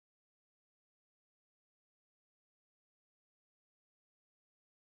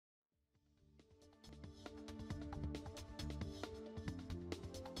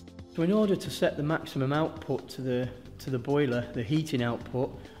So in order to set the maximum output to the boiler, the heating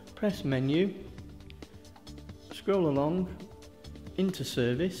output, press menu, scroll along into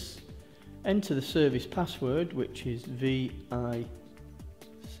service, enter the service password, which is VI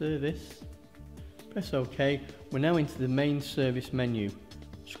service, press OK. We're now into the main service menu.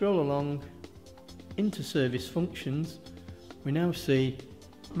 Scroll along into service functions. We now see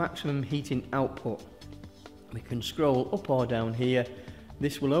maximum heating output. We can scroll up or down here.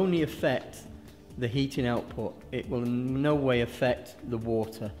 This will only affect the heating output. It will in no way affect the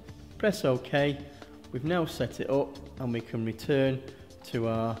water. Press OK. We've now set it up and we can return to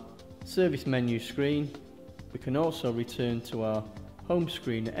our service menu screen. We can also return to our home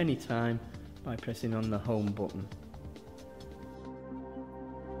screen at any time by pressing on the home button.